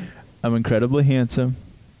 I'm incredibly handsome.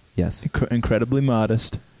 Yes. Incredibly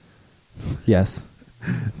modest. Yes.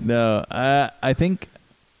 No, I think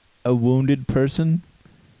a wounded person,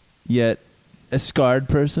 yet a scarred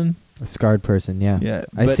person. A scarred person, yeah. Yeah.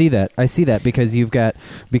 I see that because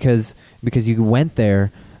because you went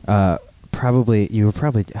there. You were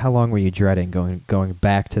probably. How long were you dreading going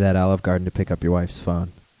back to that Olive Garden to pick up your wife's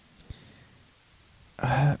phone?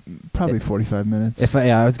 Probably 45 minutes.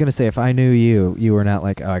 I was gonna say, if I knew you were not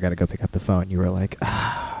like, oh, I gotta go pick up the phone. You were like,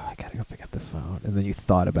 I gotta go pick up the phone, and then you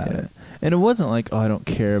thought about it. And it wasn't like, oh, I don't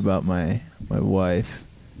care about my wife,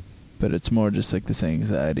 but it's more just like this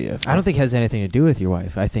anxiety. I don't think it has anything to do with your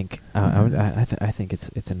wife. I think I think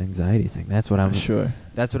it's an anxiety thing. That's what I'm sure.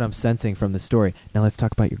 That's what I'm sensing from the story. Now let's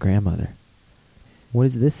talk about your grandmother. What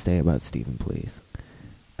does this say about Stephen, please?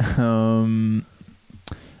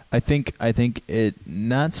 I think it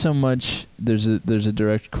not so much. There's a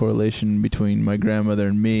direct correlation between my grandmother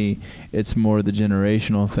and me. It's more the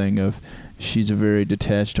generational thing of she's a very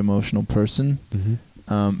detached, emotional person.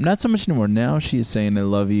 Mm-hmm. Not so much anymore. Now she is saying "I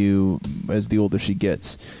love you" as the older she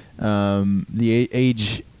gets. The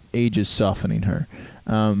age is softening her.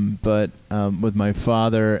 But with my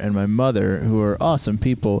father and my mother, who are awesome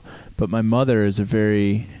people, but my mother is a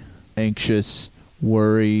very anxious,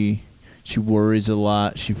 She worries a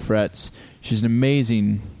lot. She frets. She's an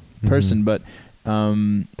amazing person, but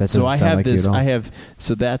so I have this.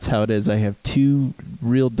 So that's how it is. I have two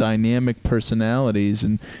real dynamic personalities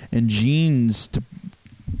and genes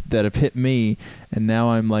that have hit me, and now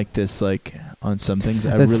I'm like this. Like on some things,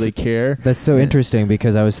 I really care. That's so interesting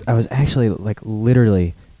because I was actually like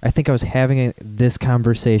literally. I think I was having this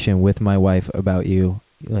conversation with my wife about you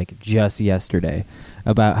like just yesterday,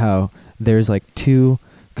 about how there's like two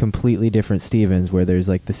completely different Stevens, where there's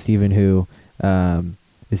like the Steven who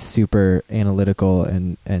is super analytical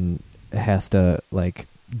and has to like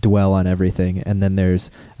dwell on everything, and then there's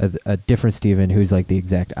a different Steven who's like the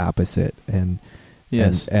exact opposite and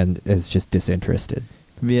is just disinterested.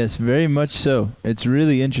 Yes, very much so. It's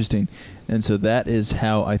really interesting, and so that is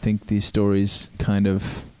how I think these stories kind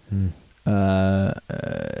of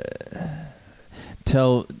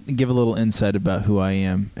give a little insight about who I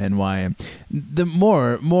am and why I am. The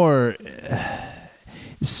more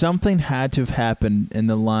something had to have happened in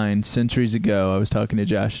the line centuries ago. I was talking to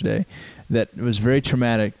Josh today that was very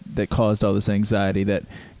traumatic, that caused all this anxiety that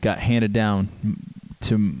got handed down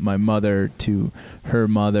to my mother, to her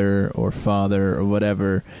mother or father or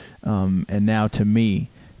whatever, and now to me,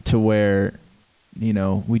 to where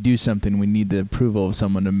we do something, we need the approval of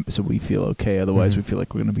someone so we feel okay. Otherwise, we feel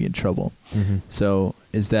like we're going to be in trouble. Mm-hmm. So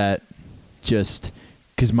is that just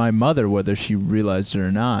because my mother, whether she realized it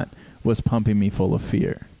or not, was pumping me full of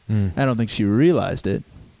fear? I don't think she realized it,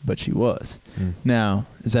 but she was. Now,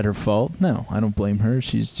 is that her fault? No, I don't blame her.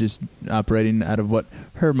 She's just operating out of what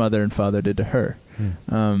her mother and father did to her.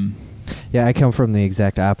 Yeah, I come from the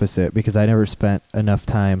exact opposite because I never spent enough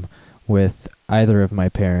time with either of my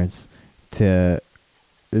parents to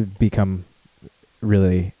become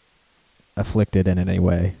really afflicted in any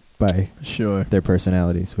way by Sure. their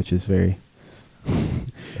personalities, which is very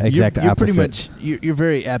exact you're opposite. pretty much you're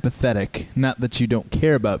very apathetic. Not that you don't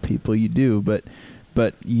care about people, you do, but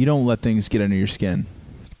you don't let things get under your skin.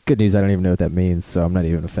 Good news, I don't even know what that means, so I'm not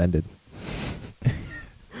even offended.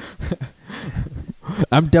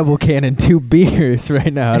 I'm double canning 2 beers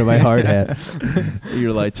right now out of my hard hat.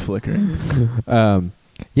 Your light's flickering.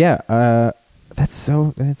 That's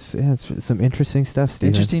some interesting stuff,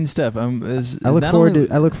 Steven. Interesting stuff. I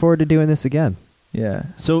look forward to doing this again. Yeah.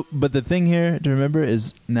 So, but the thing here to remember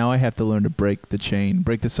is now I have to learn to break the chain,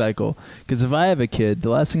 break the cycle. Because if I have a kid, the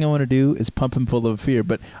last thing I want to do is pump him full of fear.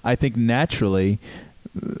 But I think naturally,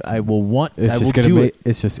 I will want. It's I just will gonna do it.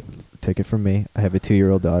 It's just take it from me. I have a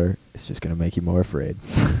 2-year-old daughter. It's just gonna make you more afraid.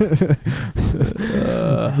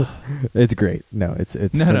 It's great. No, it's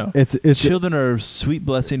No. It's Children are a sweet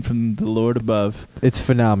blessing from the Lord above. It's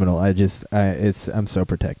phenomenal. I'm so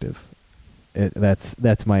protective.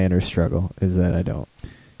 That's my inner struggle, is that I don't.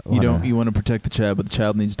 You want to protect the child, but the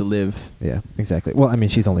child needs to live. Yeah, exactly. Well, I mean,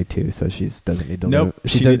 she's only 2, so she doesn't need to Nope,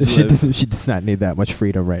 live. She does not need that much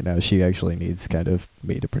freedom right now. She actually needs kind of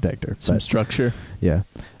me to protect her. Some structure. Yeah.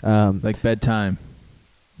 Like bedtime.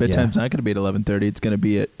 Bedtime's not going to be at 11:30. It's going to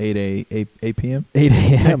be at 8 p.m. 8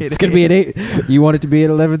 a.m. It's going to be at 8. You want it to be at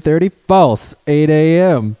 11:30? False. 8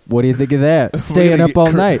 a.m. What do you think of that? Staying up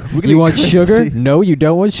all night. You want sugar? No, you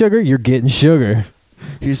don't want sugar? You're getting sugar.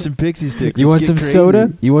 Here's some Pixie Sticks. You want some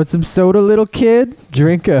soda? You want some soda, little kid?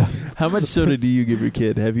 Drink a. How much soda do you give your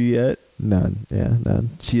kid? Have you yet? None. Yeah, none.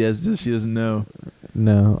 She doesn't know.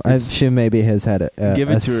 No, she maybe has had a give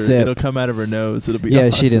it to her. Sip. It'll come out of her nose. It'll be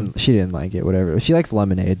awesome. She didn't like it. Whatever. She likes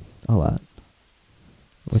lemonade a lot.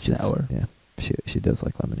 Which sour. She does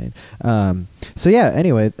like lemonade. So yeah.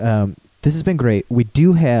 Anyway, this has been great. We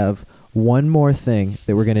do have one more thing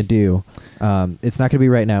that we're gonna do. It's not gonna be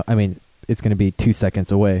right now. I mean, it's gonna be 2 seconds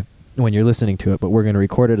away when you're listening to it, but we're gonna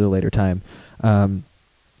record it at a later time.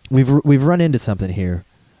 We've run into something here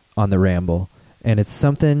on the Ramble. And it's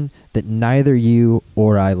something that neither you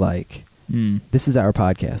or I like. This is our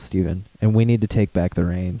podcast, Steven, and we need to take back the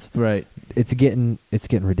reins. Right. It's getting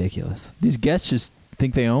ridiculous. These guests just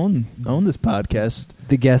think they own this podcast.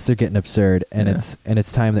 The guests are getting absurd, and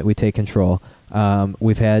it's time that we take control.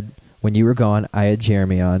 We've had, when you were gone, I had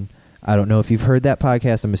Jeremy on. I don't know if you've heard that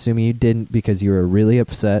podcast. I'm assuming you didn't, because you were really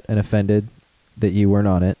upset and offended that you weren't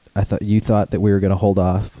on it. You thought that we were going to hold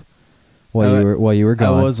off while you were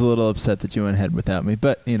gone. I was a little upset that you went ahead without me,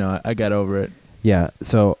 but I got over it. Yeah,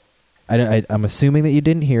 so I'm assuming that you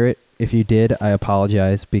didn't hear it. If you did, I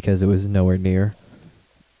apologize, because it was nowhere near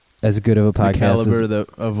as good of a podcast. The caliber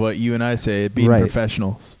of what you and I say, being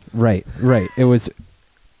professionals. Right. It was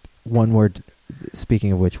one word.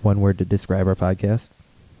 Speaking of which, one word to describe our podcast: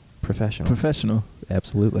 professional. Professional.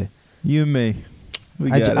 Absolutely. You and me.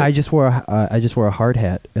 I just wore a hard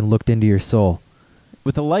hat and looked into your soul.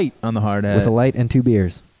 With a light on the hard hat. With a light and 2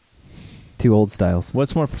 beers. 2 old styles.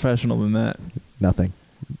 What's more professional than that? Nothing.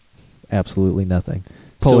 Absolutely nothing.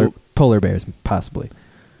 Polar bears, possibly.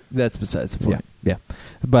 That's besides the point. Yeah.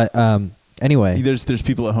 But anyway, there's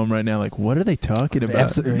people at home right now like, what are they talking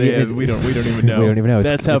about? We don't even know. We don't even know.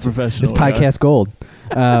 That's how professional. It's podcast gold.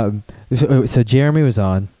 So Jeremy was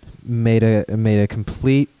on, made a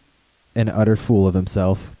complete and utter fool of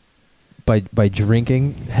himself by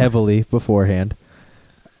drinking heavily beforehand.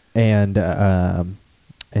 And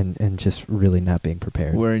just really not being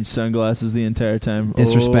prepared. Wearing sunglasses the entire time.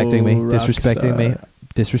 Disrespecting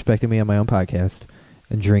me on my own podcast,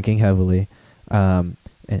 and drinking heavily.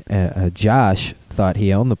 Josh thought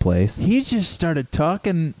he owned the place. He just started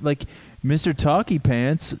talking like Mr. Talky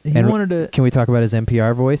Pants. Can we talk about his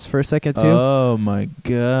NPR voice for a second too? Oh my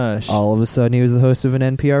gosh! All of a sudden, he was the host of an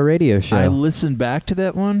NPR radio show. I listened back to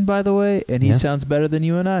that one, by the way, and he sounds better than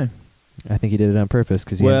you and I. I think he did it on purpose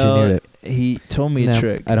because he engineered it. He told me a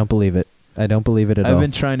trick. I don't believe it. I don't believe it at all. I've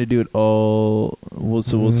been trying to do it all. We'll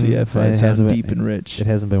see if I sound deep and rich. It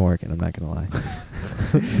hasn't been working. I'm not going to lie.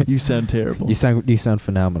 You sound terrible. You sound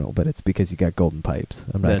phenomenal, but it's because you got golden pipes.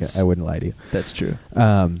 I wouldn't lie to you. That's true.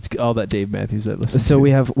 It's all that Dave Matthews I listen to. So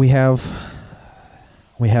we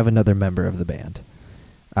have another member of the band.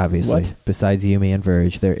 Obviously, what? Besides Yumi and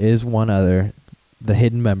Verge, there is one other, the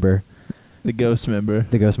hidden member. The ghost member.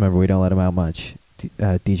 We don't let him out much.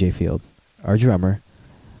 DJ Field, our drummer.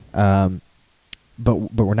 But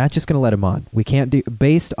we're not just going to let him on. We can't do,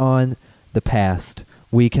 based on the past,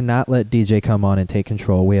 we cannot let DJ come on and take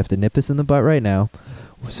control. We have to nip this in the butt right now.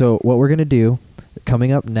 So what we're going to do,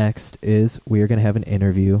 coming up next, is we are going to have an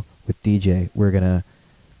interview with DJ.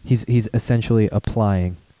 He's essentially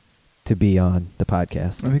applying to be on the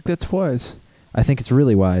podcast. I think that's wise. I think it's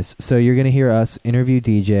really wise. So you're going to hear us interview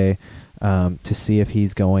DJ to see if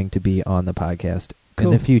he's going to be on the podcast. in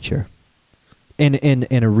the future.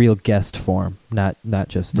 In a real guest form, not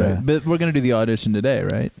just. Right. But we're gonna do the audition today,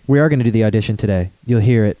 right? We are going to do the audition today. You'll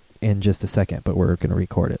hear it in just a second, but we're going to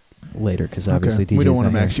record it later because obviously DJ's we don't want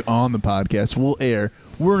not them here. actually on the podcast. We'll air.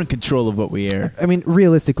 We're in control of what we air. I mean,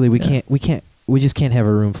 realistically, we just can't have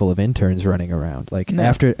a room full of interns running around. Like No.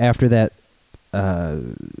 after that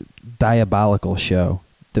diabolical show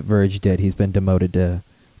that Verge did, he's been demoted to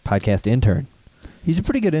podcast intern. He's a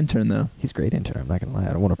pretty good intern, though. He's a great intern. I'm not gonna lie.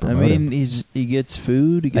 I don't want to I promote mean, him. he gets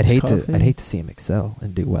food. He gets coffee. I'd hate to see him excel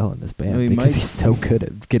and do well in this band I mean, because Mike- he's so good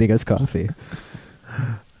at getting us coffee.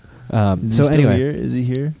 Is he So still anyway, here? Is he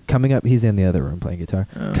here? coming up, he's in the other room playing guitar.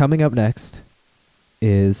 Oh. Coming up next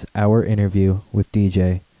is our interview with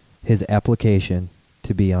DJ, his application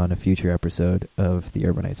to be on a future episode of the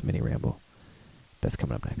Urbanites Mini Ramble. That's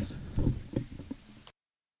coming up next.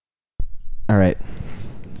 All right,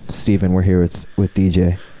 Steven, we're here with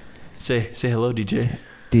DJ. Say hello, DJ.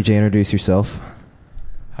 DJ, introduce yourself.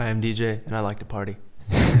 Hi, I'm DJ, and I like to party.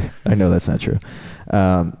 I know that's not true.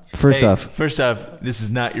 First off, this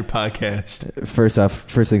is not your podcast.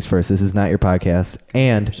 first things first, this is not your podcast,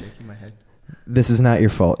 and Shaking my head. this is not your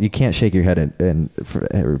fault. You can't shake your head, and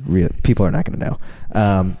people are not going to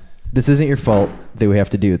know. This isn't your fault that we have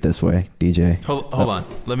to do it this way, DJ. Hold on.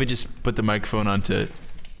 Let me just put the microphone on to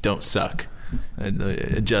 "Don't Suck."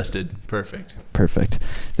 Adjusted. Perfect. Perfect.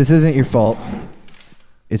 This isn't your fault.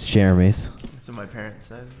 It's Jeremy's. That's what my parents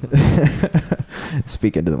said.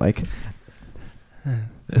 Speak into the mic.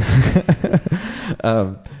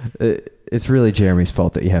 It's really Jeremy's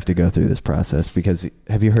fault that you have to go through this process because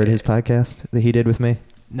have you heard his podcast that he did with me?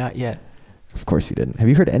 Not yet. Of course you didn't. Have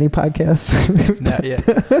you heard any podcasts? Not yet.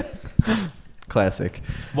 Classic.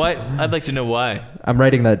 Why? I'd like to know why. I'm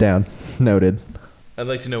writing that down. Noted. I'd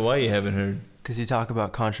like to know why you haven't heard. Because you talk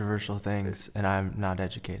about controversial things, and I'm not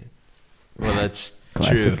educated. Well, that's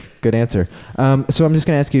Classic. true. Good answer. So I'm just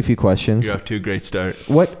going to ask you a few questions. You're off to a great start.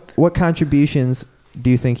 What contributions do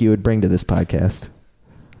you think you would bring to this podcast?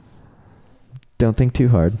 Don't think too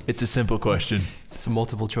hard. It's a simple question. It's a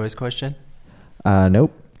multiple choice question.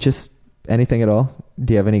 Nope. Just anything at all.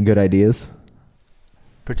 Do you have any good ideas?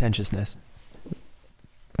 Pretentiousness.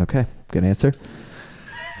 Okay. Good answer.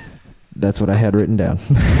 That's what I had written down.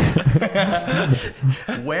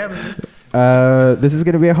 Whammy. This is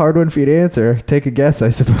going to be a hard one for you to answer. Take a guess, I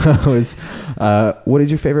suppose. What is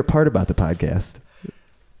your favorite part about the podcast?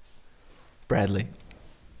 Bradley.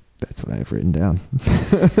 That's what I have written down.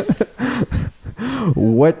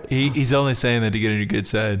 What? He's only saying that to get on your good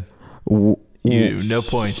side. No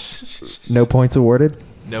points. No points awarded?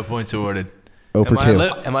 No points awarded. 0 for 2.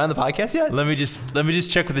 Am I on the podcast yet? Let me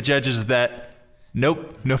just check with the judges of that.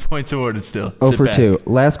 Nope. No points awarded still. 0 Sit for back. 2.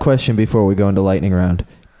 Last question before we go into lightning round.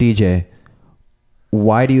 DJ,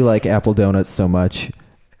 why do you like apple donuts so much?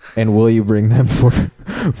 And will you bring them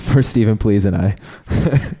for Stephen, please, and I?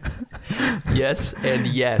 Yes and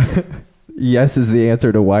yes. Yes is the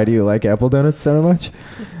answer to why do you like apple donuts so much?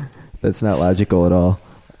 That's not logical at all.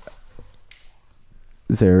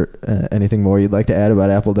 Is there anything more you'd like to add about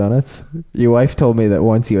apple donuts? Your wife told me that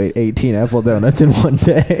once you ate 18 apple donuts in one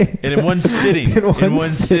day. And in one sitting. In one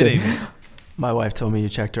sitting. My wife told me you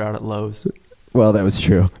checked her out at Lowe's. Well, that was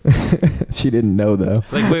true. She didn't know though.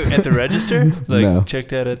 Like, wait, at the register? Like, No.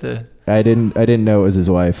 checked out at the... I didn't know it was his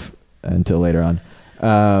wife until later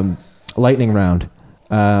on. Lightning round.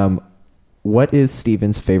 What is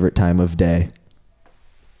Steven's favorite time of day?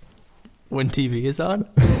 When TV is on?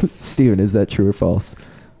 Steven, is that true or false?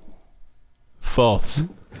 False.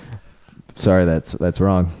 Sorry, that's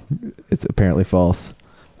wrong. It's apparently false.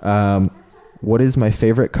 What is my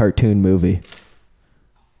favorite cartoon movie?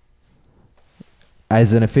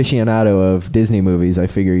 As an aficionado of Disney movies, I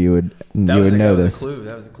figure you would know this.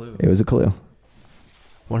 That was a clue. It was a clue.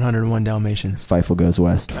 101 Dalmatians. Feifel Goes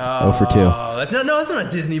West. 0 for 2. That's not a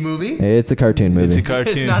Disney movie. It's a cartoon movie. It's a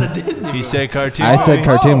cartoon. It's not a Disney movie. You said cartoon. I said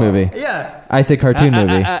cartoon movie. Yeah. I said cartoon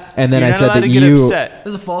movie. And then You're I not said allowed that to get you... upset.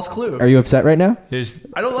 There's a false clue. Are you upset right now?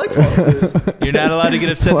 I don't like false clues. You're not allowed to get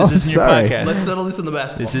upset. Well, This isn't your sorry. podcast. Let's settle this in the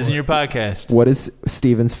basketball. This isn't your podcast. What is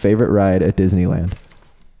Steven's favorite ride at Disneyland?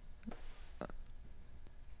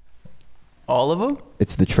 All of them?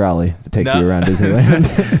 It's the trolley that takes No. you around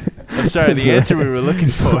Disneyland. I'm sorry. The answer we were looking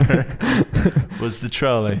for was the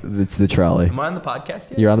trolley. It's the trolley. Am I on the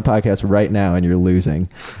podcast yet? You're on the podcast right now and you're losing.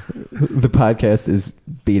 The podcast is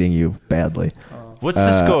beating you badly. What's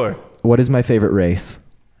the score? What is my favorite race?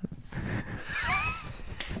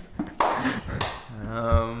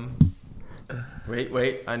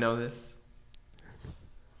 Wait. I know this.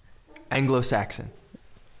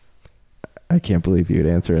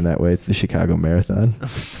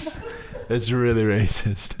 That's really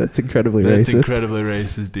racist. That's incredibly That's racist. incredibly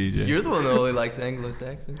racist, DJ. You're the one that only likes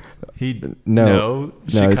Anglo-Saxons. No,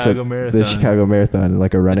 Chicago it's Marathon. the Chicago Marathon,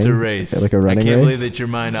 like a running. It's a race. Like a running I can't race. believe that your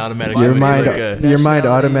mind automatically. Your went to mind, like a, your mind nationality.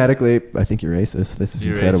 automatically. I think you're racist. This is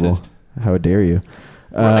You're incredible. racist. How dare you?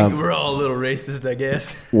 We're all a little racist, I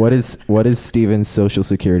guess. What is Steven's social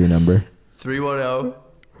security number?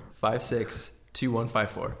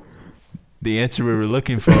 310-56-2154. The answer we were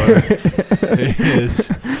looking for is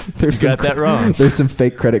you got that wrong. There's some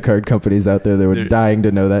fake credit card companies out there that were They're- dying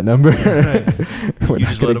to know that number. We're You not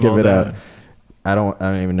just going let to them give all it out. down. I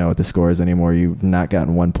don't even know what the score is anymore. You've not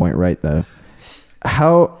gotten 1 point right though.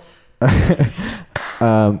 How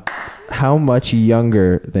how much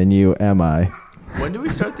younger than you am I? When do we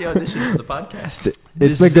start the audition for the podcast? It's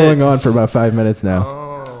This been is going it. on for about 5 minutes now.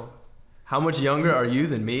 Oh. How much younger are you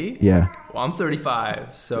than me? Yeah, Well, I'm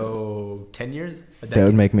 35, so 10 years? A decade? that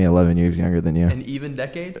would make me 11 years younger than you. An even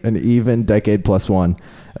decade? An even decade plus one.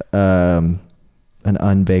 An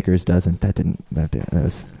unbaker's dozen. That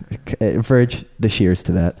was Verge the shears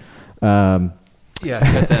to that. Yeah,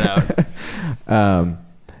 cut that out.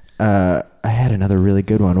 I had another really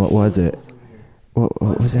good one. What was it?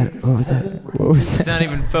 What was that? What was He's that? not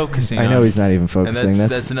even focusing. I know on he's not even it. And focusing.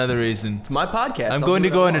 that's another reason. It's my podcast. I'm I'll going do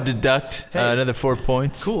to what go I in and want. deduct Hey. another 4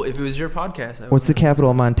 points. Cool. If it was your podcast, I What's the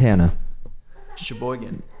capital of Montana?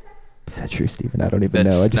 Sheboygan. Is that true, Stephen? I don't even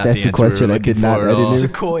That's know. I just not asked the a answer we were question. I looking did not. for I at all. didn't even.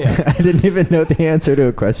 Sequoia. I didn't even know the answer to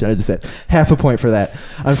a question. I just said half a point for that.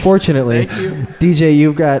 Unfortunately, Thank you. DJ,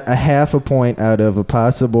 you've got a half a point out of a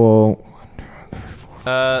possible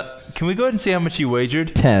Can we go ahead and see how much you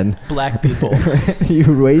wagered? 10. Black people.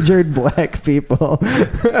 You wagered black people.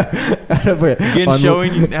 Again, on,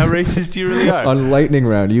 showing you how racist you really are. on lightning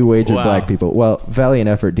round, you wagered Wow. black people. Well, valiant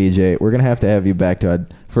effort, DJ. We're gonna have to have you back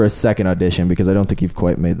for a second audition because I don't think you've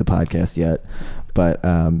quite made the podcast yet. But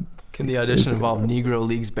Can the audition involve Negro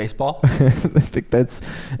Leagues baseball? I think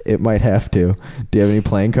it might have to. Do you have any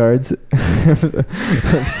playing cards of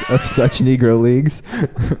such Negro leagues?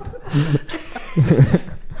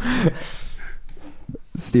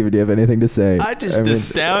 Steven, do you have anything to say? I'm just I mean,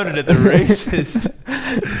 astounded at the racism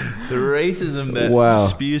that Wow.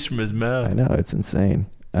 spews from his I mouth. know, it's insane.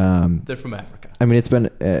 They're from Africa. I mean, it's been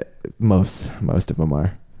most of them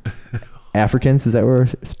are Africans. Is that what we're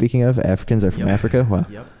speaking of? Africans are from Yep. Africa. Wow.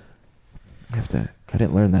 Yep. I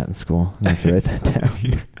didn't learn that in school. I have to write that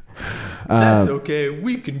down. That's okay.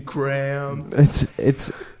 We can cram.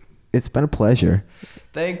 It's been a pleasure,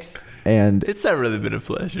 Thanks. and It's not really been a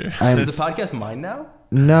pleasure. I'm Is the podcast mine now?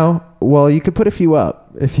 no. Well, you could put a few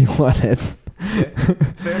up if you wanted. Okay.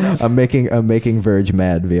 Fair enough. I'm making Verge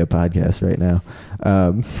mad via podcast right now.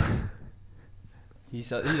 He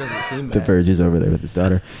doesn't seem bad. The Verge is over there with his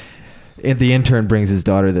daughter. And the intern brings his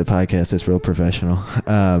daughter to the podcast. It's real professional.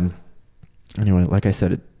 Anyway, like I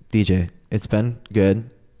said, DJ, it's been good.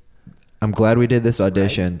 I'm glad we did this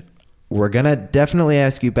audition. We're going to definitely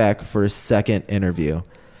ask you back for a second interview.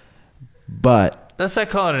 But Let's not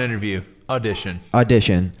call it an interview. Audition.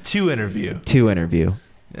 audition To interview. to interview.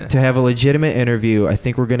 Yeah. To have a legitimate interview, I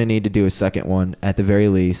think we're going to need to do a second one at the very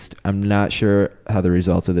least. I'm not sure how the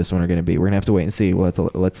results of this one are going to be. We're going to have to wait and see. Well,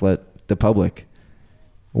 let's let the public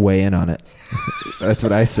weigh in on it. That's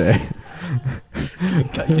what I say.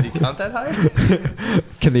 Can you count that high?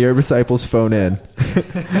 Can the Herbiciples phone in?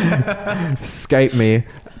 Skype me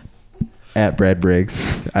at Brad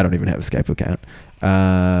Briggs. I don't even have a Skype account.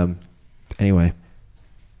 Anyway,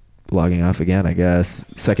 logging off again, I guess.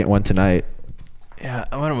 Second one tonight. Yeah,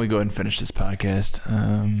 why don't we go ahead and finish this podcast?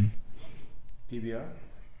 PBR.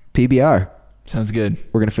 PBR. Sounds good.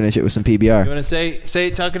 We're going to finish it with some You PBR. want to say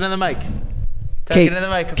talking to the mic? Kate, Talking to the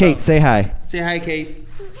microphone. Kate, say hi. Say hi, Kate.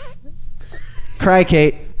 Cry,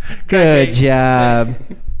 Kate. Good Kate. job.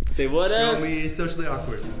 Say what Show up? me socially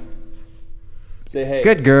awkward. Say hey.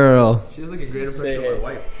 Good girl. She has like a great impression Say of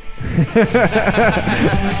my hey. wife.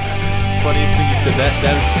 Funniest thing you said. That